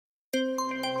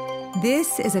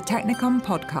This is a Technicom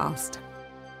podcast.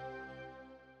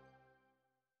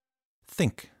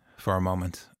 Think for a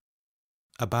moment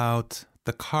about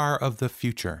the car of the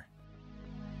future.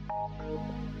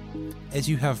 As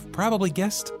you have probably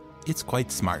guessed, it's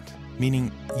quite smart, meaning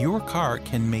your car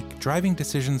can make driving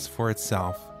decisions for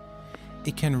itself.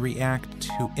 It can react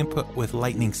to input with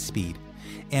lightning speed,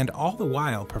 and all the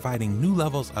while providing new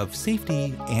levels of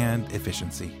safety and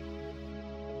efficiency.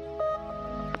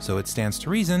 So it stands to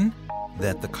reason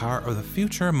that the car of the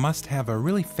future must have a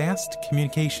really fast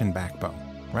communication backbone,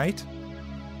 right?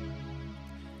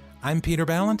 I'm Peter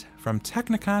Ballant from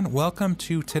Technicon. Welcome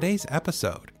to today's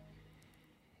episode.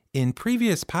 In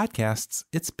previous podcasts,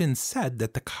 it's been said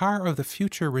that the car of the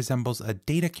future resembles a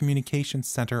data communication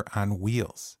center on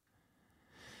wheels.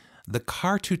 The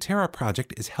Car2Tera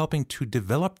project is helping to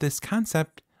develop this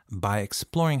concept by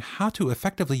exploring how to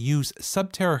effectively use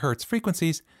sub-terahertz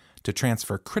frequencies to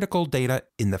transfer critical data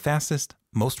in the fastest,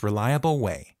 most reliable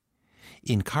way.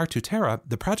 In Car2Tera,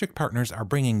 the project partners are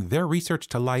bringing their research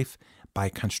to life by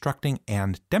constructing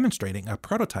and demonstrating a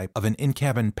prototype of an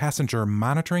in-cabin passenger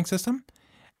monitoring system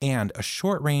and a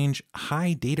short-range,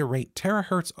 high data rate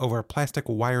terahertz over plastic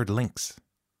wired links.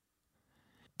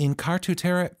 In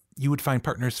Car2Tera, you would find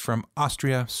partners from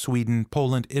Austria, Sweden,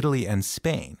 Poland, Italy, and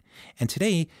Spain. And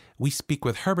today, we speak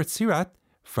with Herbert Sirath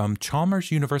from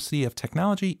Chalmers University of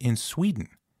Technology in Sweden.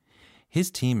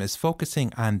 His team is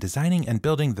focusing on designing and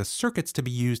building the circuits to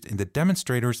be used in the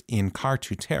demonstrators in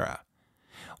Car2Tera.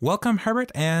 Welcome,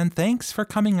 Herbert, and thanks for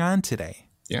coming on today.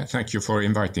 Yeah, thank you for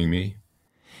inviting me.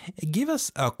 Give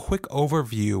us a quick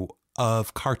overview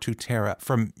of Car2Tera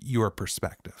from your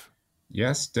perspective.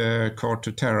 Yes, the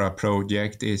Car2Tera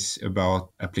project is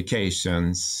about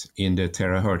applications in the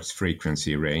terahertz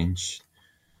frequency range.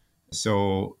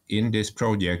 So in this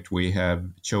project, we have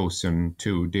chosen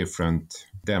two different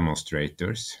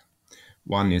demonstrators.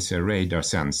 One is a radar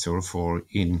sensor for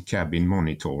in-cabin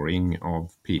monitoring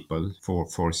of people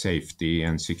for safety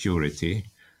and security.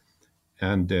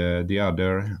 And the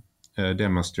other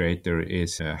demonstrator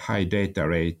is a high data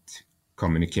rate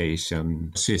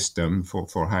communication system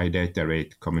for high data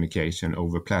rate communication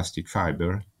over plastic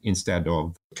fiber instead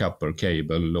of copper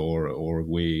cable or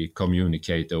we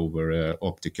communicate over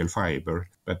optical fiber.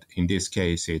 But in this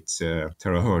case, it's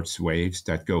terahertz waves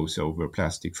that goes over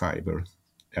plastic fiber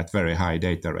at very high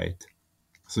data rate.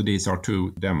 So these are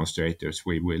two demonstrators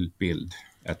we will build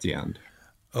at the end.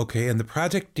 Okay, and the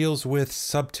project deals with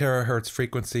sub-terahertz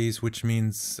frequencies, which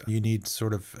means you need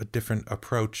sort of a different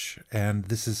approach. And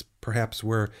this is perhaps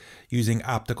where using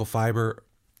optical fiber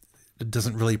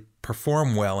doesn't really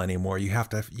perform well anymore. You have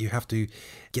to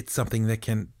get something that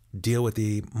can deal with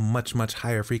the much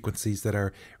higher frequencies that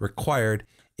are required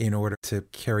in order to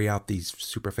carry out these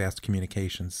super fast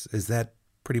communications. Is that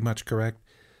pretty much correct?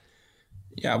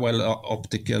 Yeah, well,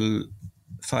 optical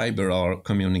fiber are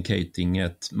communicating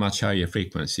at much higher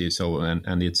frequency,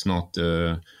 and it's not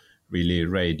really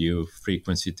radio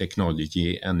frequency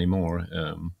technology anymore.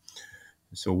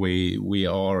 So we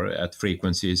are at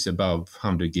frequencies above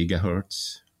 100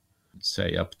 gigahertz,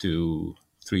 say up to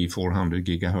 300-400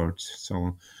 gigahertz.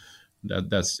 So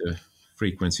that's the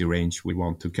frequency range we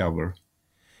want to cover.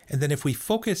 And then if we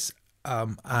focus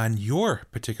on your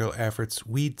particular efforts,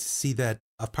 we'd see that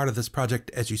a part of this project,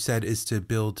 as you said, is to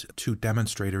build two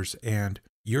demonstrators. And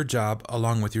your job,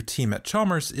 along with your team at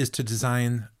Chalmers, is to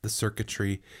design the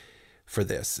circuitry for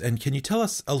this. And can you tell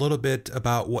us a little bit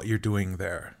about what you're doing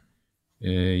there?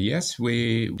 Yes,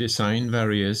 we design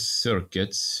various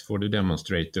circuits for the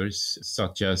demonstrators,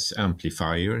 such as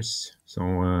amplifiers. So,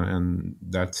 and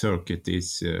that circuit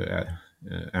is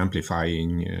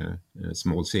amplifying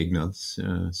small signals,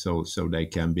 so they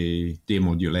can be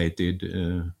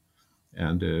demodulated,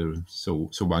 and so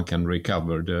one can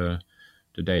recover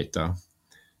the data.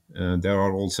 There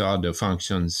are also other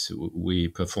functions we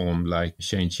perform, like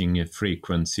changing a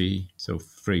frequency, so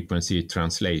frequency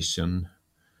translation.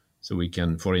 So we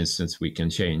can, for instance,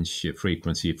 change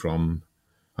frequency from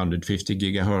 150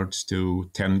 gigahertz to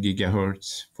 10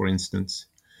 gigahertz, for instance.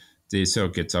 These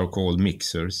circuits are called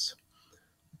mixers.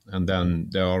 And then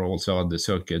there are also other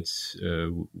circuits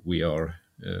we are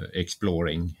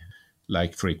exploring,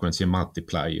 like frequency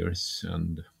multipliers.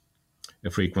 And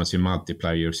a frequency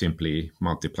multiplier simply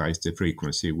multiplies the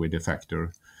frequency with a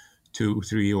factor 2,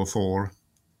 3, or 4,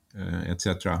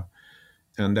 etc.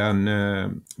 And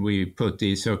then we put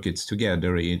these circuits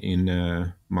together in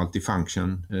a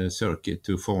multifunction circuit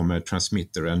to form a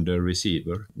transmitter and a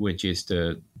receiver, which is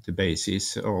the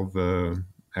basis of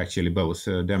actually both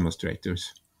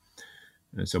demonstrators.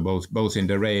 So both in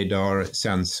the radar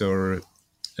sensor,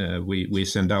 we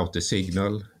send out the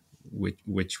signal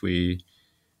which we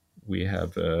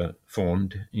have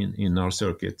formed in our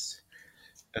circuits.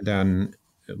 And then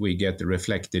we get the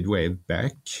reflected wave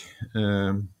back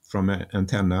from an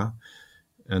antenna,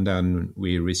 and then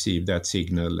we receive that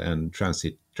signal and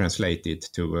translate it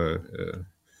to a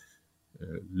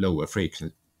lower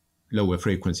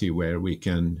frequency where we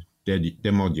can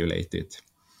demodulate it.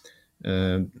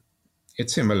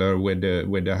 It's similar with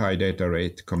the high data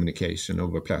rate communication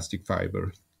over plastic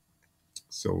fiber.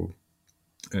 So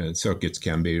circuits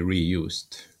can be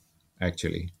reused,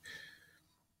 actually.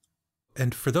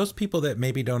 And for those people that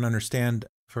maybe don't understand,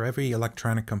 for every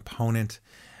electronic component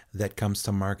that comes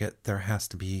to market, there has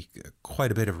to be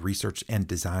quite a bit of research and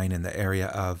design in the area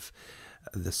of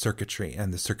the circuitry.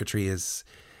 And the circuitry is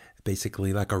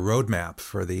basically like a roadmap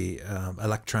for the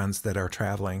electrons that are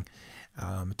traveling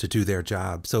to do their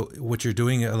job. So what you're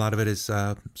doing, a lot of it is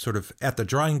sort of at the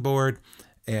drawing board,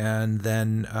 and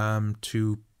then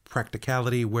to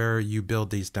practicality where you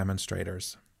build these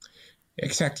demonstrators.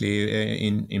 Exactly.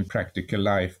 In practical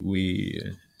life, we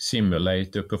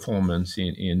simulate the performance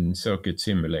in circuit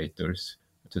simulators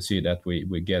to see that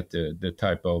we get the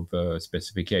type of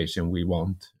specification we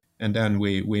want. And then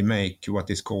we make what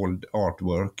is called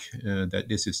artwork. That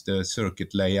this is the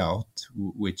circuit layout,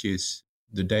 which is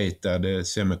the data the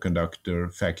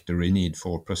semiconductor factory need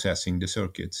for processing the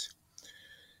circuits.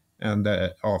 And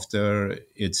after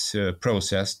it's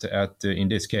processed at, in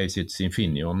this case, it's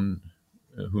Infineon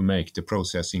who make the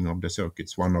processing of the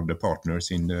circuits, one of the partners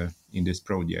in this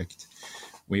project.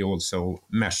 We also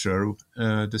measure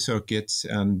the circuits,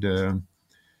 and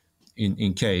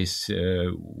in case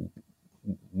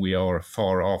we are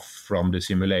far off from the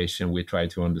simulation, we try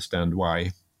to understand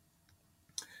why.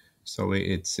 So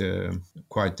it's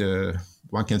quite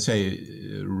one can say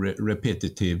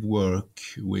repetitive work.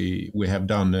 We have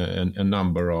done a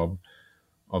number of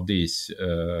these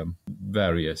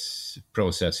various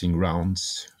processing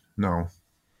rounds now.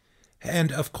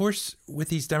 And of course, with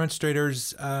these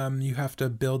demonstrators, you have to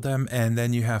build them and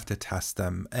then you have to test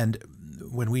them. And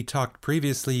when we talked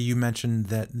previously, you mentioned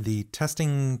that the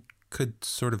testing could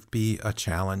sort of be a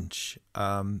challenge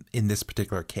in this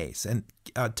particular case. And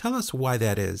tell us why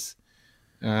that is.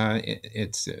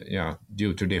 It's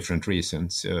due to different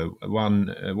reasons.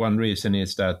 One reason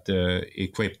is that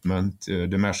equipment,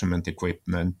 the measurement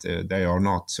equipment, they are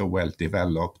not so well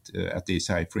developed at these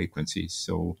high frequencies.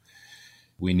 So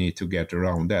we need to get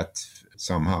around that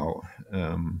somehow.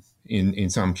 In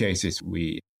some cases,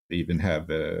 we even have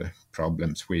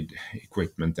problems with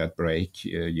equipment that break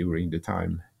during the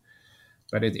time.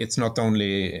 But it's not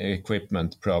only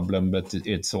equipment problem, but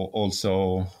it's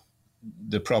also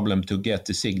the problem to get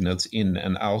the signals in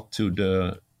and out to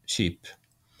the chip.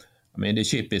 I mean, the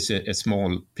chip is a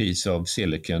small piece of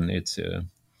silicon. It's a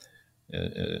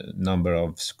number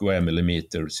of square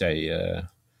millimeters, say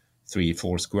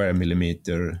 3-4 square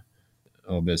millimeter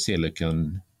of a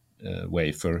silicon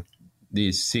wafer.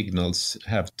 These signals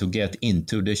have to get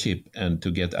into the chip and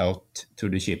to get out to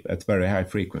the chip at very high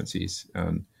frequencies.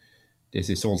 And this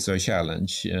is also a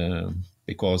challenge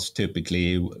because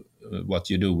typically what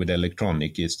you do with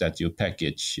electronic is that you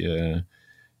package a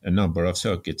number of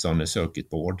circuits on a circuit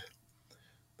board.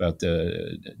 But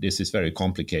this is very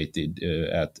complicated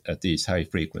at these high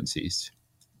frequencies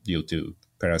due to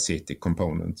parasitic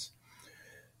components.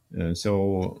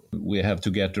 So we have to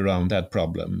get around that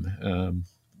problem.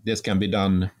 This can be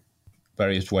done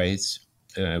various ways.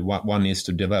 One is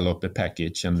to develop a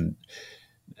package, and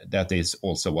that is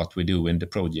also what we do in the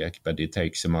project, but it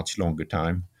takes a much longer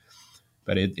time.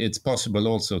 But it's possible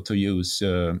also to use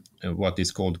what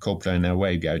is called coplanar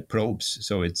waveguide probes.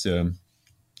 So it's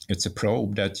a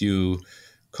probe that you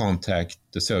contact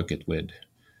the circuit with,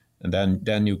 and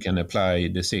then you can apply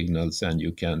the signals and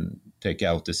you can take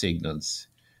out the signals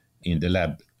in the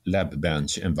lab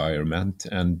bench environment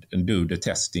and do the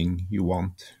testing you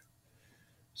want.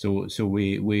 So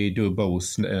we do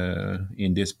both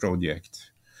in this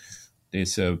project.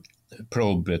 This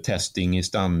probe testing is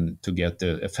done to get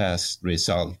a fast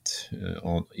result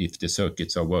on if the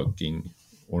circuits are working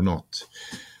or not.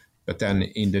 But then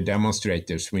in the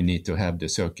demonstrators, we need to have the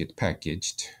circuit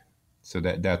packaged. So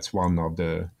that's one of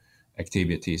the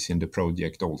activities in the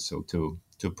project also, to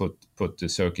put the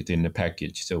circuit in a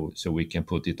package so we can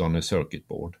put it on a circuit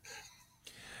board.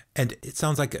 And it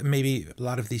sounds like maybe a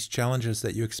lot of these challenges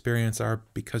that you experience are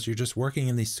because you're just working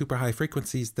in these super high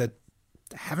frequencies that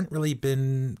haven't really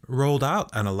been rolled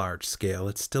out on a large scale.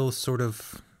 It's still sort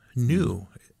of new.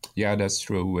 Yeah, that's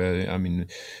true. I mean,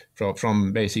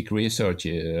 from basic research,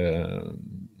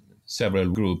 several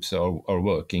groups are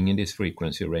working in this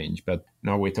frequency range. But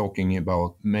now we're talking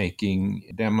about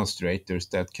making demonstrators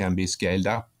that can be scaled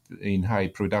up in high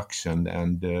production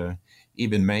and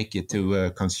even make it to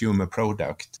a consumer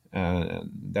product.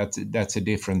 That's a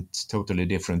totally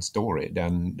different story.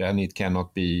 Then it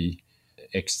cannot be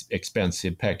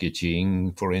expensive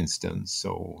packaging, for instance.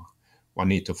 So one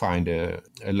need to find a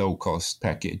low-cost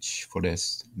package for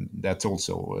this. That's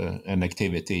also an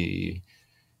activity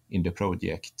in the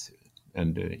project.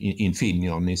 And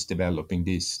Infineon is developing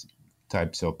these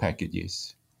types of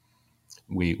packages.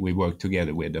 We work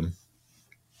together with them.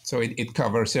 So it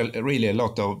covers really a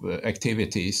lot of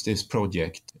activities, this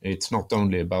project. It's not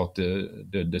only about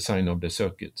the design of the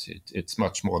circuits. It's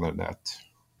much more than that.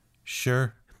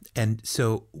 Sure. And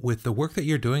so with the work that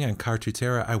you're doing on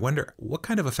Car2Terra, I wonder, what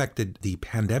kind of effect did the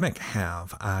pandemic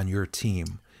have on your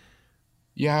team?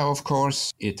 Yeah, of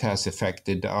course, it has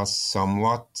affected us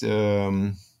somewhat.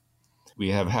 We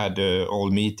have had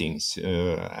all meetings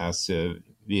as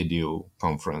video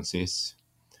conferences.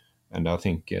 And I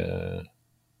think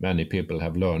many people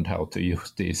have learned how to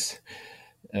use these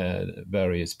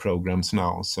various programs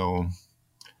now. So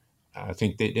I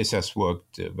think this has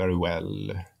worked very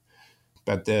well.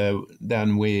 But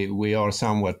then we are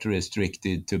somewhat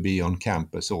restricted to be on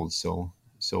campus also.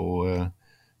 So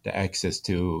the access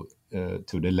to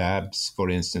the labs, for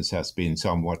instance, has been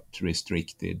somewhat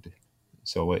restricted.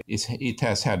 So it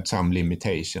has had some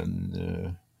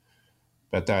limitation.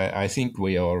 But I think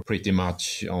we are pretty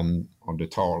much on the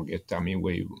target. I mean,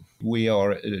 we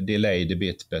are delayed a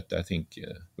bit, but I think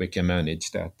we can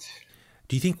manage that.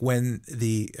 Do you think when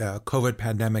the COVID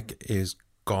pandemic is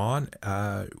gone,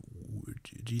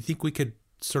 do you think we could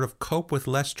sort of cope with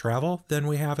less travel than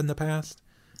we have in the past?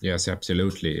 Yes,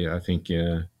 absolutely. I think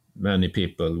many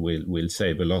people will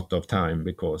save a lot of time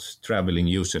because traveling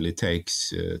usually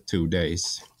takes 2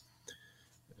 days.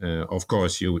 Of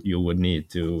course, you would need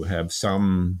to have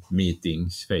some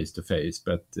meetings face to face,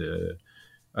 but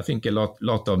I think a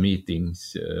lot of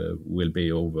meetings will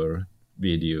be over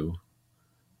video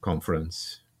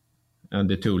conference, and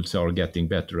the tools are getting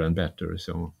better and better.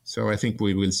 So I think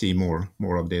we will see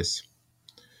more of this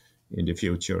in the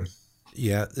future.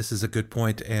 Yeah, this is a good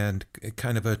point and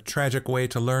kind of a tragic way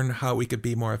to learn how we could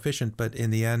be more efficient. But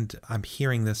in the end, I'm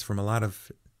hearing this from a lot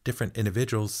of different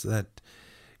individuals that,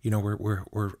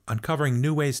 we're uncovering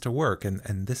new ways to work,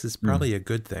 and this is probably a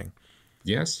good thing.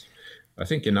 Yes. I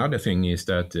think another thing is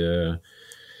that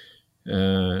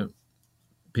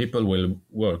people will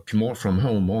work more from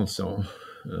home also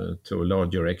to a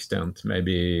larger extent,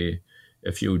 maybe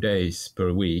a few days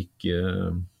per week,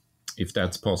 if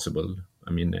that's possible.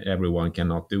 I mean, everyone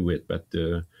cannot do it, but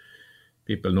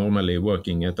people normally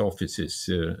working at offices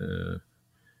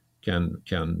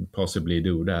can possibly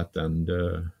do that. And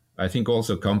I think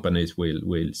also companies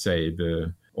will save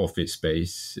office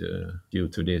space due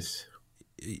to this.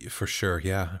 For sure,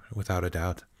 yeah, without a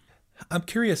doubt. I'm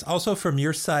curious, also from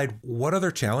your side, what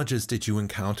other challenges did you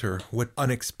encounter? What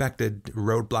unexpected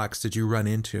roadblocks did you run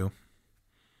into?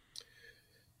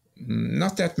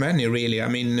 Not that many, really. I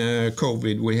mean,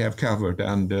 COVID we have covered,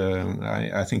 and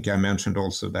I think I mentioned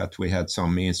also that we had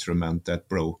some instrument that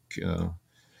broke.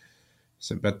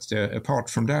 But apart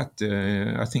from that,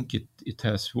 I think it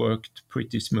has worked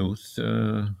pretty smooth.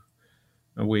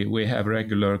 We have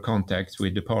regular contacts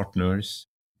with the partners,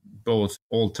 both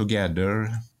all together,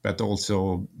 but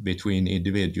also between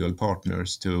individual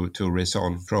partners to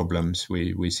resolve problems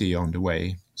we see on the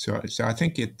way. So I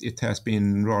think it has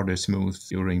been rather smooth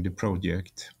during the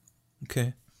project.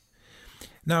 Okay.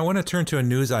 Now I want to turn to a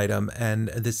news item, and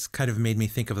this kind of made me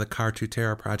think of the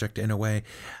Car2Terra project in a way.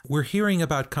 We're hearing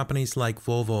about companies like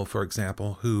Volvo, for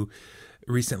example, who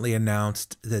recently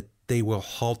announced that they will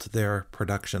halt their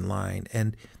production line.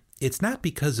 And it's not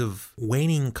because of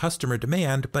waning customer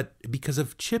demand, but because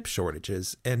of chip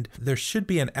shortages. And there should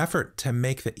be an effort to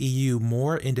make the EU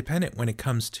more independent when it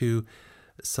comes to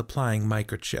supplying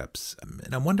microchips.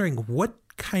 And I'm wondering, what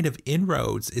kind of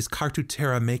inroads is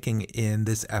Car2Terra making in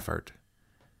this effort?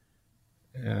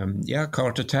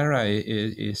 Car2Terra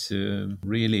is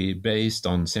really based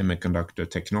on semiconductor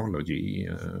technology.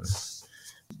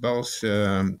 Both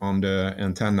on the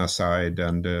antenna side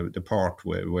and the part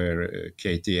where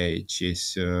KTH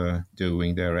is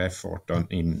doing their effort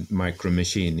in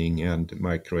micromachining and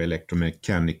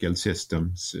microelectromechanical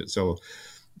systems. So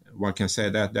one can say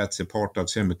that that's a part of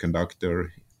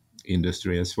semiconductor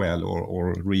industry as well,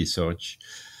 or research.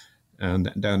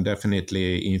 And then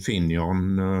definitely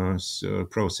Infineon's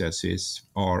processes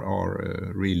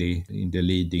are really in the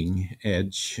leading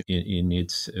edge in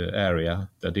its area,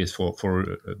 that is for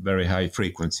very high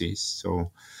frequencies.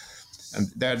 So And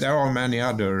there are many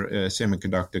other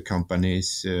semiconductor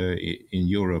companies in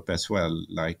Europe as well,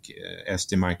 like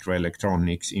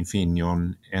STMicroelectronics,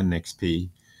 Infineon, NXP,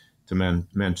 to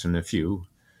mention a few.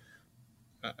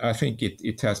 I think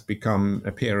it has become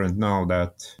apparent now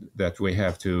that we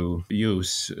have to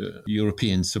use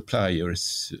European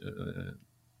suppliers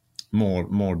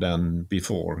more than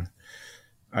before.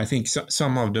 I think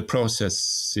some of the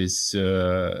processes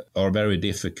are very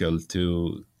difficult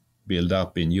to build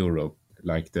up in Europe,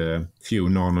 like the few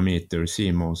nanometer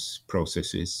CMOS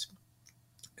processes,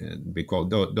 because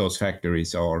those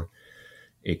factories are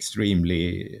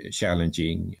extremely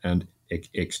challenging and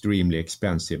extremely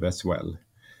expensive as well.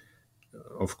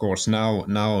 Of course,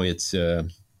 now it's a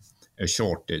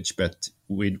shortage, but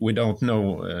we don't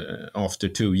know after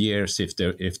 2 years if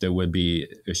there will be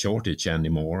a shortage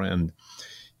anymore, and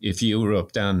if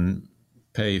Europe then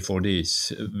pay for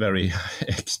these very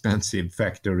expensive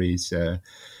factories,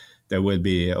 there will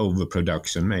be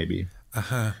overproduction maybe.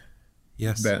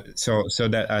 Yes. But so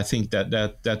that I think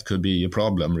that could be a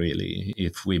problem really,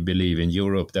 if we believe in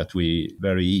Europe that we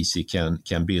very easy can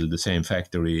build the same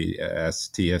factory as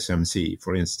TSMC,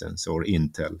 for instance, or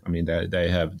Intel. I mean, they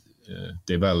have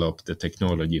developed the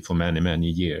technology for many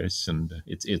years, and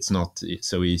it's not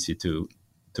so easy to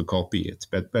copy it.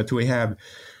 But we have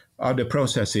other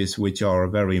processes which are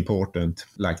very important,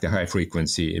 like the high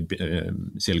frequency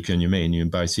silicon germanium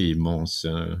by CMOS.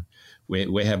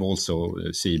 We have also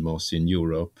CMOS in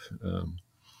Europe,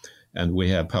 and we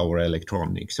have power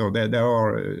electronics. So there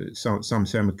are some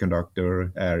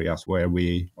semiconductor areas where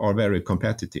we are very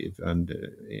competitive, and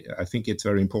I think it's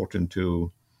very important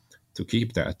to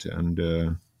keep that. And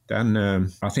then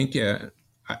I think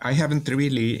I haven't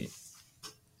really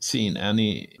seen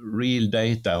any real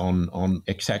data on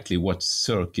exactly what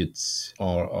circuits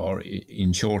are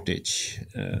in shortage,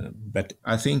 but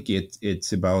I think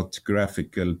it's about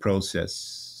graphical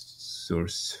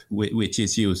processors, which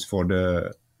is used for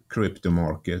the crypto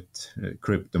market,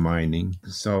 crypto mining.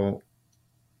 So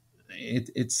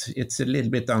it's a little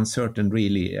bit uncertain,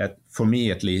 really, for me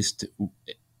at least,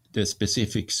 the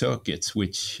specific circuits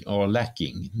which are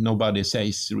lacking. Nobody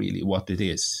says really what it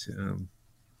is.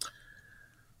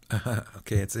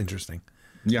 Okay, it's interesting.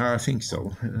 Yeah, I think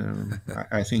so.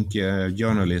 I think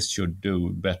journalists should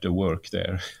do better work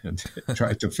there and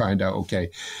try to find out,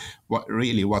 okay,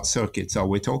 what circuits are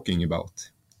we talking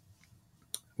about?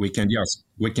 We can just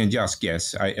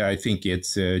guess. I think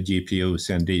it's GPUs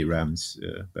and DRAMs,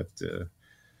 but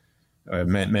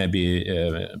maybe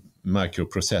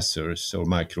microprocessors or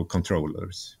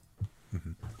microcontrollers.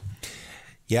 Mm-hmm.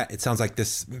 Yeah, it sounds like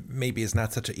this maybe is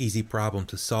not such an easy problem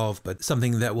to solve, but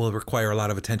something that will require a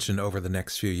lot of attention over the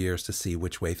next few years to see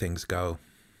which way things go.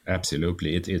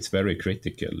 Absolutely. It's very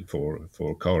critical for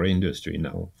car industry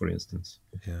now, for instance.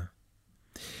 Yeah.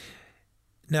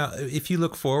 Now, if you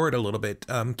look forward a little bit,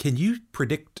 can you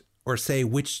predict or say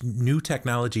which new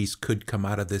technologies could come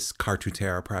out of this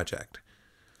Car2Terra project?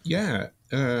 Yeah.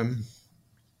 I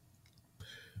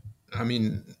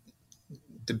mean,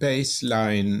 the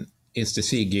baseline is the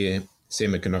SiGe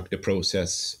semiconductor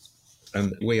process,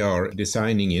 and we are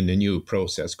designing in a new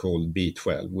process called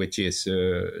B12, which is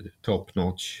a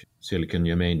top-notch silicon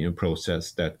germanium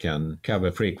process that can cover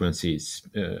frequencies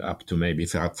up to maybe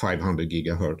 500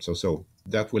 gigahertz or so.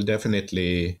 That will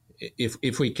definitely,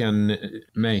 if we can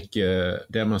make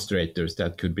demonstrators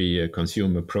that could be a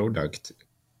consumer product,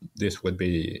 this would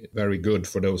be very good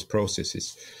for those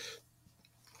processes.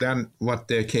 Then what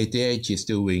the KTH is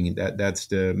doing, that's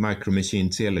the micro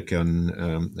machine silicon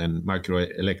and micro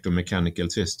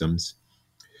electromechanical systems,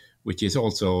 which is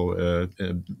also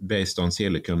based on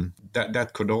silicon.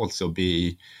 That could also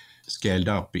be scaled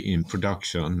up in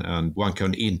production, and one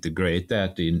can integrate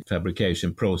that in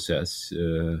fabrication process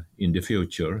in the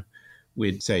future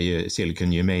with, say, a silicon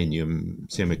germanium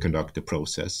semiconductor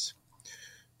process.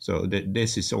 So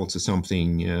this is also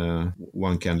something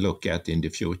one can look at in the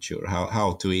future,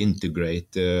 how to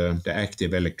integrate the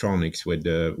active electronics with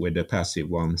the passive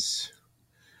ones.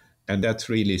 And that's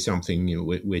really something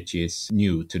which is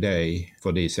new today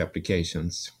for these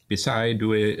applications. Besides,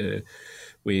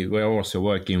 we're also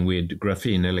working with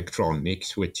graphene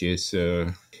electronics, which is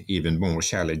even more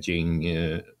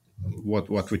challenging.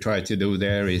 What we try to do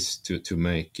there is to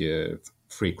make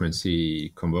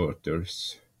frequency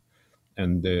converters.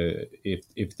 And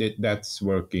if that's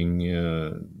working,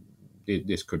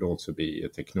 this could also be a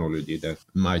technology that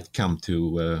might come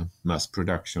to mass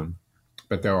production.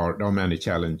 But there are many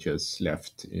challenges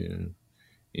left in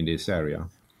this area.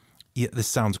 Yeah, this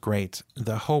sounds great.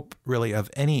 The hope, really, of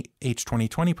any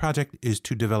H2020 project is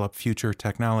to develop future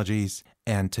technologies.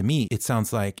 And to me, it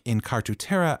sounds like in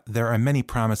Car2Terra, there are many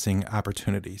promising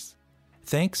opportunities.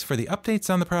 Thanks for the updates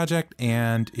on the project,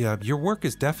 and your work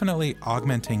is definitely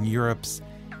augmenting Europe's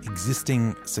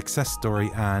existing success story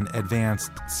on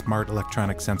advanced smart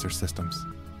electronic sensor systems.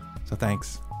 So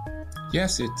thanks.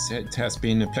 Yes, it has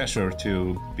been a pleasure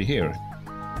to be here.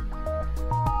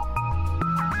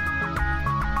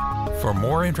 For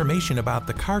more information about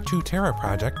the Car2Terra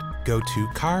project, go to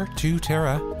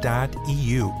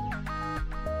car2terra.eu.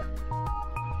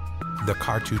 The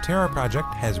Car2Terra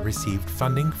project has received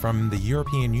funding from the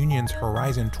European Union's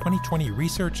Horizon 2020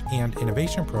 Research and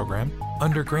Innovation Program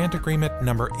under Grant Agreement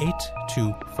number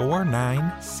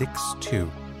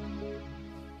 824962.